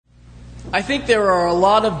I think there are a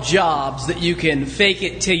lot of jobs that you can fake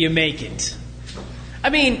it till you make it. I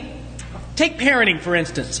mean, take parenting, for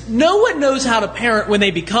instance. No one knows how to parent when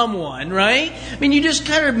they become one, right? I mean, you just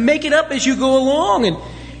kind of make it up as you go along. And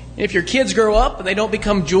if your kids grow up and they don't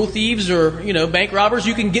become jewel thieves or, bank robbers,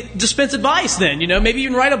 you can dispense advice then. Maybe you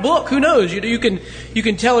can write a book. Who knows? You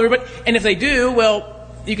can tell everybody. And if they do, well,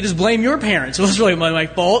 you can just blame your parents. It was really my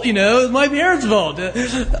fault, It was my parents' fault.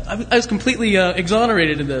 I was completely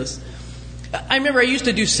exonerated in this. I remember I used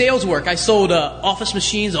to do sales work. I sold office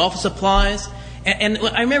machines, office supplies. And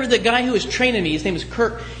I remember the guy who was training me, his name was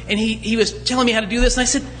Kirk, and he was telling me how to do this. And I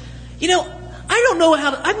said, I don't know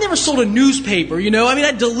how to, I've never sold a newspaper, I mean,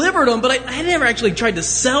 I delivered them, but I never actually tried to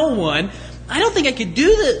sell one. I don't think I could do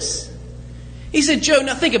this. He said, Joe,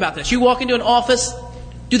 now think about this. You walk into an office,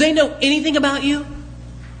 do they know anything about you?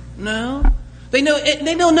 No. They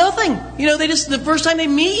know nothing. They just, the first time they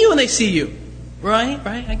meet you and they see you. Right,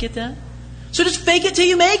 I get that. So just fake it till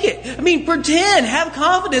you make it. I mean, pretend, have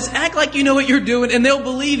confidence, act like you know what you're doing, and they'll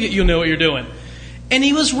believe you know what you're doing. And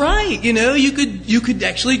he was right, you could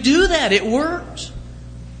actually do that. It worked.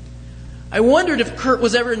 I wondered if Kurt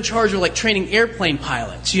was ever in charge of training airplane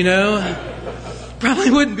pilots,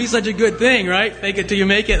 Probably wouldn't be such a good thing, right? Fake it till you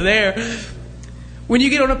make it there. When you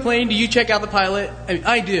get on a plane, do you check out the pilot?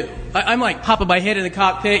 I do. I'm popping my head in the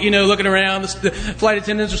cockpit, looking around. The flight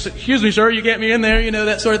attendants are saying, excuse me, sir, you get me in there,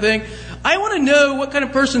 that sort of thing. I want to know what kind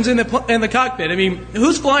of person's in the cockpit. I mean,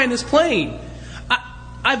 who's flying this plane?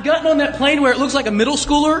 I've gotten on that plane where it looks like a middle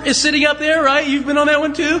schooler is sitting up there, right? You've been on that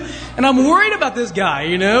one too? And I'm worried about this guy,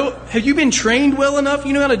 Have you been trained well enough?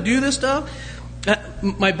 You know how to do this stuff?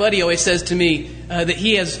 My buddy always says to me that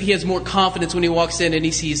he has more confidence when he walks in and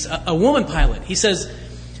he sees a woman pilot. He says,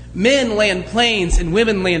 men land planes and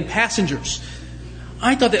women land passengers.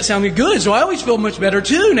 I thought that sounded good, so I always feel much better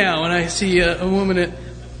too now when I see a woman.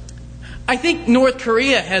 I think North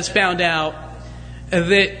Korea has found out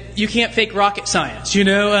that you can't fake rocket science,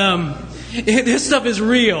 This stuff is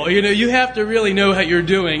real, You have to really know how you're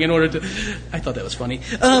doing in order to... I thought that was funny.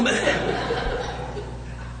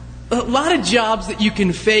 A lot of jobs that you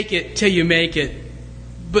can fake it till you make it,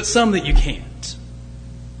 but some that you can't.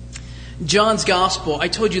 John's Gospel, I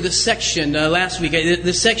told you this section last week,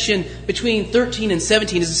 the section between 13 and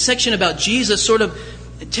 17 is a section about Jesus sort of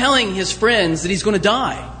telling his friends that he's going to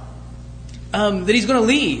die, that he's going to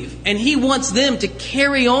leave, and he wants them to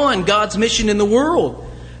carry on God's mission in the world.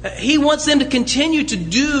 He wants them to continue to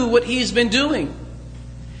do what he's been doing.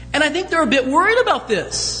 And I think they're a bit worried about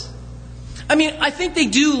this. I mean, I think they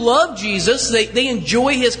do love Jesus. They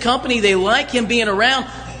enjoy his company. They like him being around.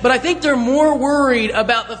 But I think they're more worried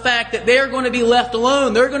about the fact that they're going to be left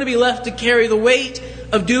alone. They're going to be left to carry the weight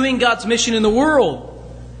of doing God's mission in the world.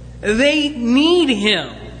 They need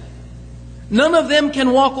him. None of them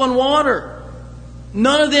can walk on water.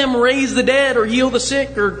 None of them raise the dead or heal the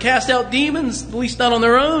sick or cast out demons, at least not on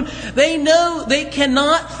their own. They know they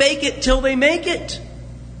cannot fake it till they make it.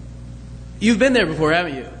 You've been there before,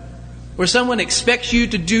 haven't you? Where someone expects you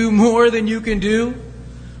to do more than you can do.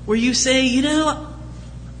 Where you say,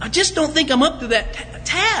 I just don't think I'm up to that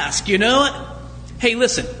task, Hey,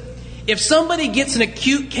 listen, if somebody gets an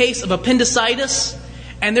acute case of appendicitis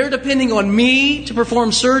and they're depending on me to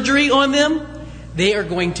perform surgery on them, they are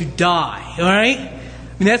going to die, all right?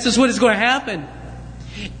 I mean, that's just what is going to happen.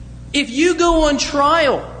 If you go on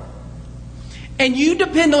trial and you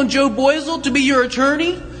depend on Joe Boisel to be your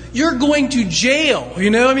attorney, you're going to jail. I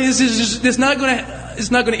mean, it's not going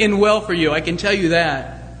to end well for you. I can tell you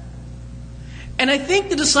that. And I think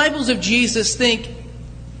the disciples of Jesus think,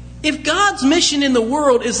 if God's mission in the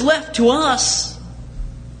world is left to us,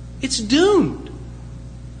 it's doomed.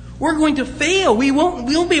 We're going to fail. We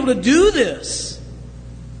won't be able to do this.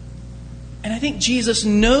 And I think Jesus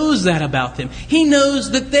knows that about them. He knows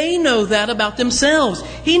that they know that about themselves.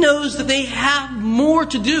 He knows that they have more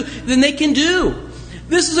to do than they can do.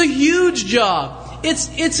 This is a huge job.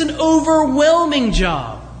 It's an overwhelming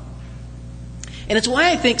job. And it's why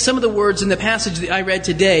I think some of the words in the passage that I read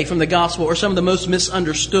today from the gospel are some of the most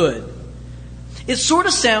misunderstood. It sort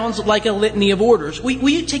of sounds like a litany of orders. Will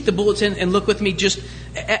you take the bulletin and look with me just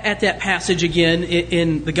at that passage again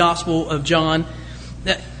in the Gospel of John?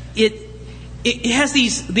 It has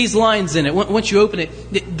these lines in it. Once you open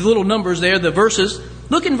it, the little numbers there, the verses.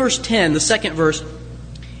 Look in verse 10, the second verse.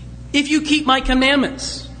 If you keep my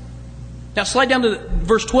commandments. Now slide down to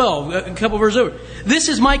verse 12, a couple verses over. This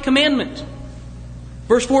is my commandment.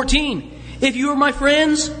 Verse 14. If you are my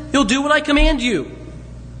friends, you'll do what I command you.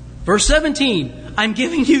 Verse 17. I'm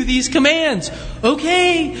giving you these commands.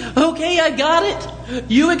 Okay, I got it.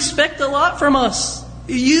 You expect a lot from us.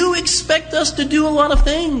 You expect us to do a lot of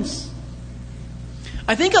things.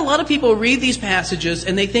 I think a lot of people read these passages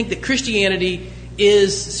and they think that Christianity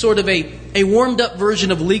is sort of a warmed-up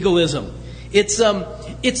version of legalism. It's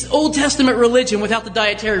Old Testament religion without the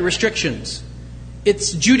dietary restrictions.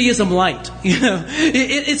 It's Judaism light.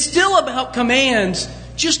 It's still about commands,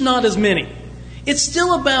 just not as many. It's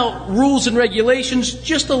still about rules and regulations,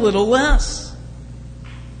 just a little less.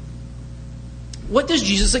 What does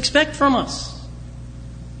Jesus expect from us?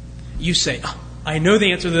 You say, I know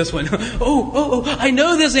the answer to this one. I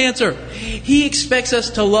know this answer. He expects us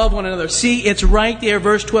to love one another. See, it's right there,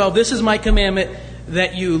 verse 12. This is my commandment,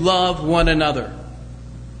 that you love one another.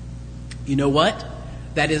 You know what?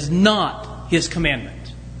 That is not His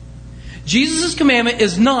commandment. Jesus' commandment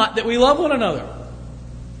is not that we love one another.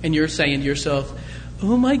 And you're saying to yourself,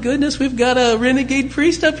 oh my goodness, we've got a renegade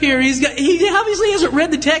priest up here. He obviously hasn't read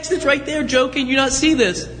the text. It's right there. Joe, can you not see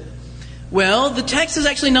this? Well, the text is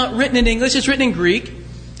actually not written in English. It's written in Greek.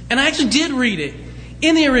 And I actually did read it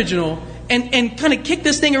in the original and kind of kicked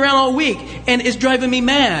this thing around all week. And it's driving me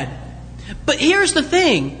mad. But here's the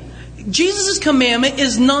thing. Jesus' commandment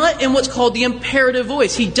is not in what's called the imperative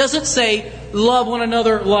voice. He doesn't say, love one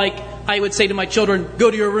another like I would say to my children, go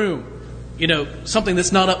to your room. Something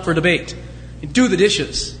that's not up for debate. Do the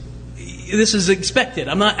dishes. This is expected.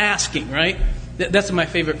 I'm not asking, right? That's my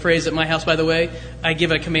favorite phrase at my house, by the way. I give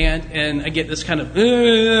a command and I get this kind of,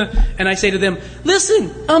 and I say to them,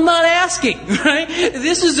 listen, I'm not asking, right?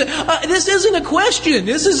 This isn't a question.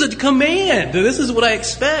 This is a command. This is what I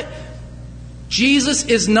expect. Jesus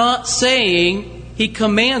is not saying He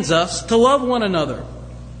commands us to love one another.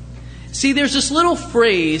 See, there's this little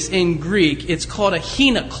phrase in Greek. It's called a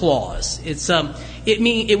hina clause.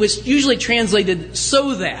 It was usually translated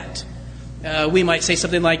so that. We might say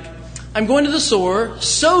something like, I'm going to the store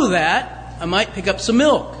so that I might pick up some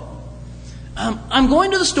milk. I'm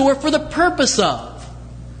going to the store for the purpose of.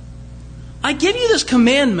 I give you this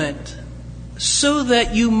commandment so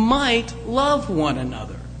that you might love one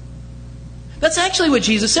another. That's actually what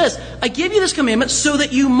Jesus says. I give you this commandment so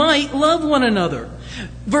that you might love one another.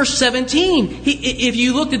 Verse 17, if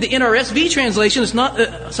you looked at the NRSV translation, it's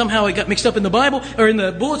not somehow it got mixed up in the Bible or in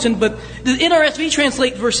the bulletin, but the NRSV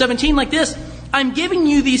translates verse 17 like this. I'm giving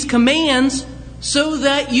you these commands so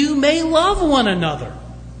that you may love one another.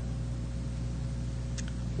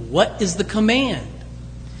 What is the command?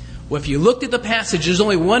 Well, if you looked at the passage, there's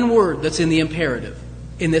only one word that's in the imperative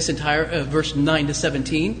in this entire verse 9 to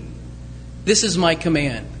 17. This is my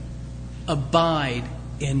command. Abide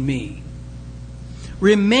in me.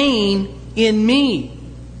 Remain in me.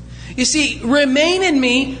 You see, remain in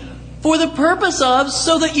me for the purpose of,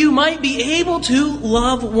 so that you might be able to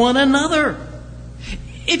love one another.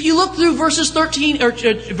 If you look through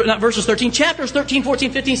chapters 13,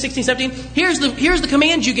 14, 15, 16, 17, here's the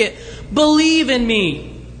command you get. Believe in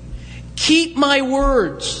me. Keep my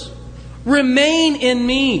words. Remain in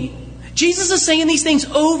me. Jesus is saying these things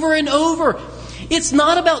over and over. It's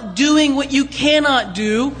not about doing what you cannot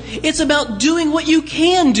do. It's about doing what you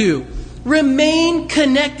can do. Remain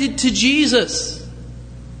connected to Jesus.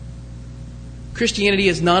 Christianity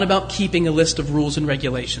is not about keeping a list of rules and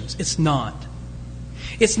regulations. It's not.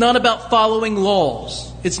 It's not about following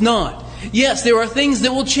laws. It's not. Yes, there are things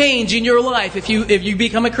that will change in your life if you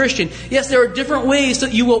become a Christian. Yes, there are different ways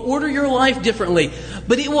that you will order your life differently.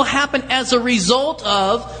 But it will happen as a result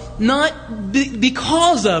of, not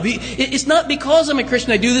because of. It's not because I'm a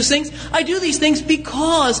Christian I do these things. I do these things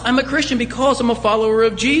because I'm a Christian, because I'm a follower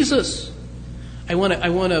of Jesus. I want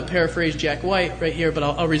to paraphrase Jack White right here, but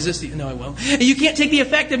I'll resist it. No, I won't. You can't take the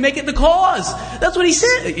effect and make it the cause. That's what he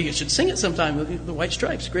said. You should sing it sometime. The White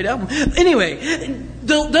Stripes, great album. Anyway,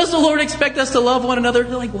 does the Lord expect us to love one another?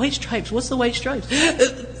 They're like, White Stripes, what's the White Stripes?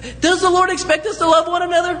 Does the Lord expect us to love one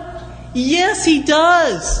another? Yes, He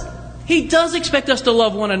does. He does expect us to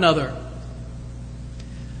love one another.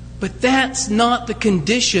 But that's not the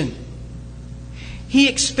condition. He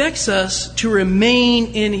expects us to remain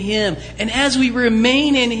in Him. And as we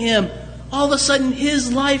remain in Him, all of a sudden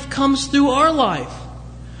His life comes through our life.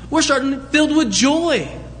 We're starting filled with joy.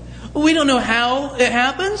 We don't know how it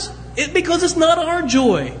happens. Because it's not our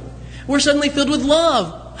joy. We're suddenly filled with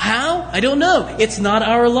love. How? I don't know. It's not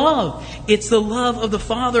our love. It's the love of the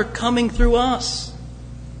Father coming through us.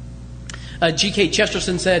 G.K.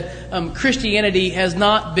 Chesterton said, Christianity has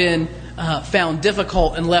not been found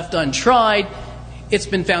difficult and left untried. It's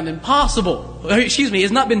been found impossible.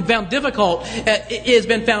 It's not been found difficult. It has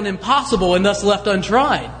been found impossible and thus left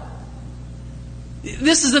untried.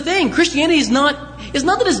 This is the thing. Christianity is not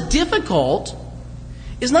that it's difficult.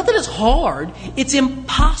 It's not that it's hard. It's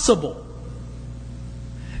impossible.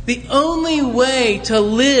 The only way to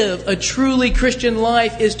live a truly Christian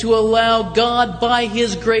life is to allow God by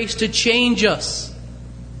His grace to change us.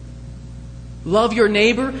 Love your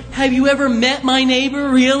neighbor. Have you ever met my neighbor,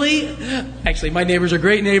 really? Actually, my neighbors are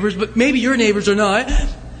great neighbors, but maybe your neighbors are not.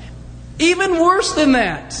 Even worse than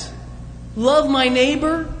that. Love my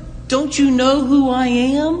neighbor. Don't you know who I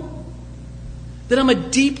am? That I'm a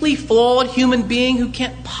deeply flawed human being who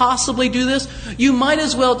can't possibly do this? You might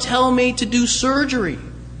as well tell me to do surgery.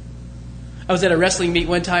 I was at a wrestling meet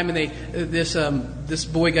one time, and this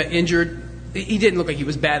boy got injured. He didn't look like he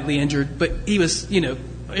was badly injured, but he was,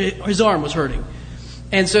 his arm was hurting.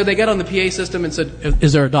 And so they got on the PA system and said,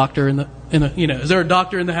 "Is there a doctor is there a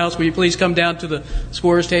doctor in the house? Will you please come down to the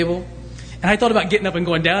scorer's table?" And I thought about getting up and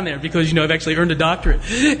going down there because, I've actually earned a doctorate.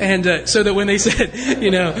 And so that when they said,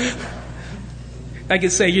 I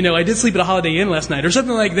could say, I did sleep at a Holiday Inn last night or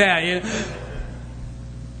something like that.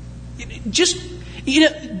 Just,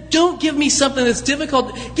 don't give me something that's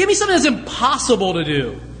difficult. Give me something that's impossible to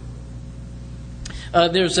do.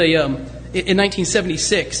 There's in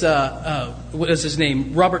 1976, what was his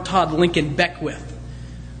name? Robert Todd Lincoln Beckwith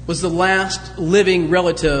was the last living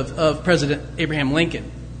relative of President Abraham Lincoln.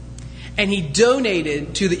 And he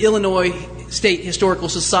donated to the Illinois State Historical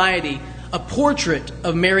Society a portrait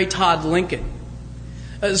of Mary Todd Lincoln.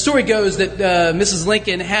 The story goes that Mrs.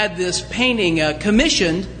 Lincoln had this painting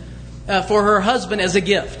commissioned for her husband as a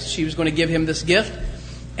gift. She was going to give him this gift.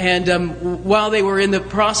 And while they were in the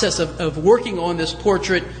process of working on this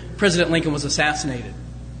portrait, President Lincoln was assassinated.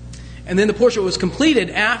 And then the portrait was completed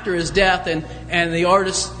after his death, and the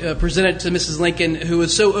artist presented it to Mrs. Lincoln, who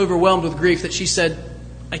was so overwhelmed with grief that she said,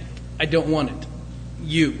 I don't want it.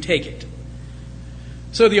 You take it.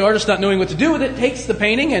 So the artist, not knowing what to do with it, takes the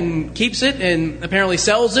painting and keeps it and apparently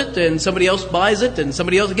sells it, and somebody else buys it, and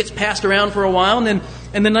somebody else, it gets passed around for a while. And then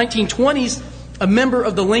in the 1920s, a member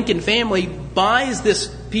of the Lincoln family buys this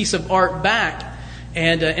piece of art back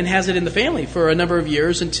and has it in the family for a number of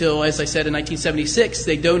years until, as I said, in 1976,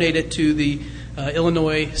 they donate it to the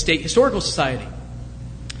Illinois State Historical Society.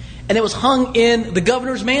 And it was hung in the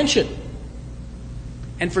governor's mansion.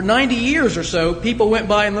 And for 90 years or so, people went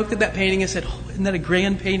by and looked at that painting and said, "Oh, isn't that a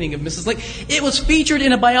grand painting of Mrs. Lincoln?" It was featured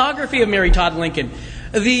in a biography of Mary Todd Lincoln.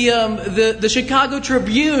 The Chicago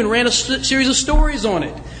Tribune ran a series of stories on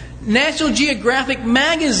it. National Geographic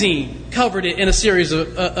magazine covered it in a series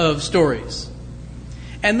of stories.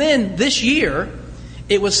 And then this year,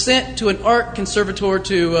 it was sent to an art conservator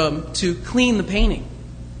to clean the painting.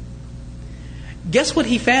 Guess what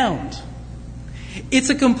he found?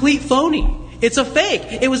 It's a complete phony. It's a fake.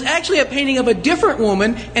 It was actually a painting of a different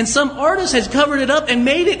woman, and some artist has covered it up and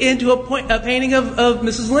made it into a painting of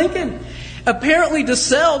Mrs. Lincoln. Apparently to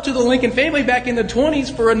sell to the Lincoln family back in the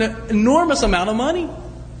 20s for an enormous amount of money.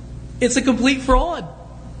 It's a complete fraud.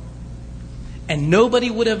 And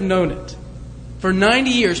nobody would have known it. For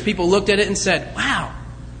 90 years, people looked at it and said, "Wow,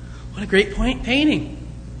 what a great painting."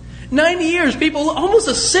 90 years, almost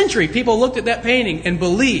a century, people looked at that painting and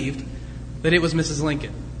believed that it was Mrs.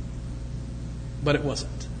 Lincoln. But it wasn't.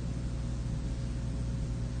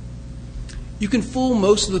 You can fool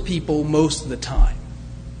most of the people most of the time.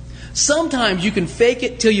 Sometimes you can fake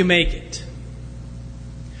it till you make it.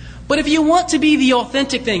 But if you want to be the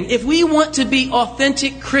authentic thing, if we want to be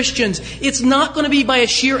authentic Christians, it's not going to be by a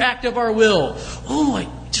sheer act of our will. "Oh, I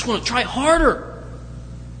just want to try harder."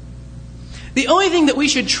 The only thing that we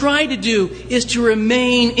should try to do is to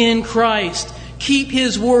remain in Christ, keep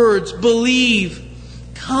His words, believe,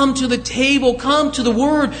 come to the table, come to the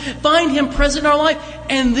Word, find Him present in our life,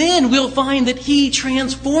 and then we'll find that He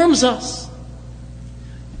transforms us,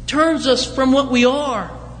 turns us from what we are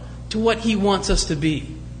to what He wants us to be.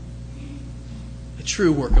 A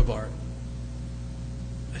true work of art.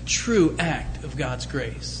 A true act of God's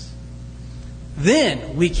grace.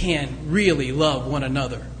 Then we can really love one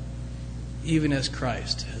another, even as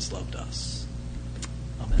Christ has loved us.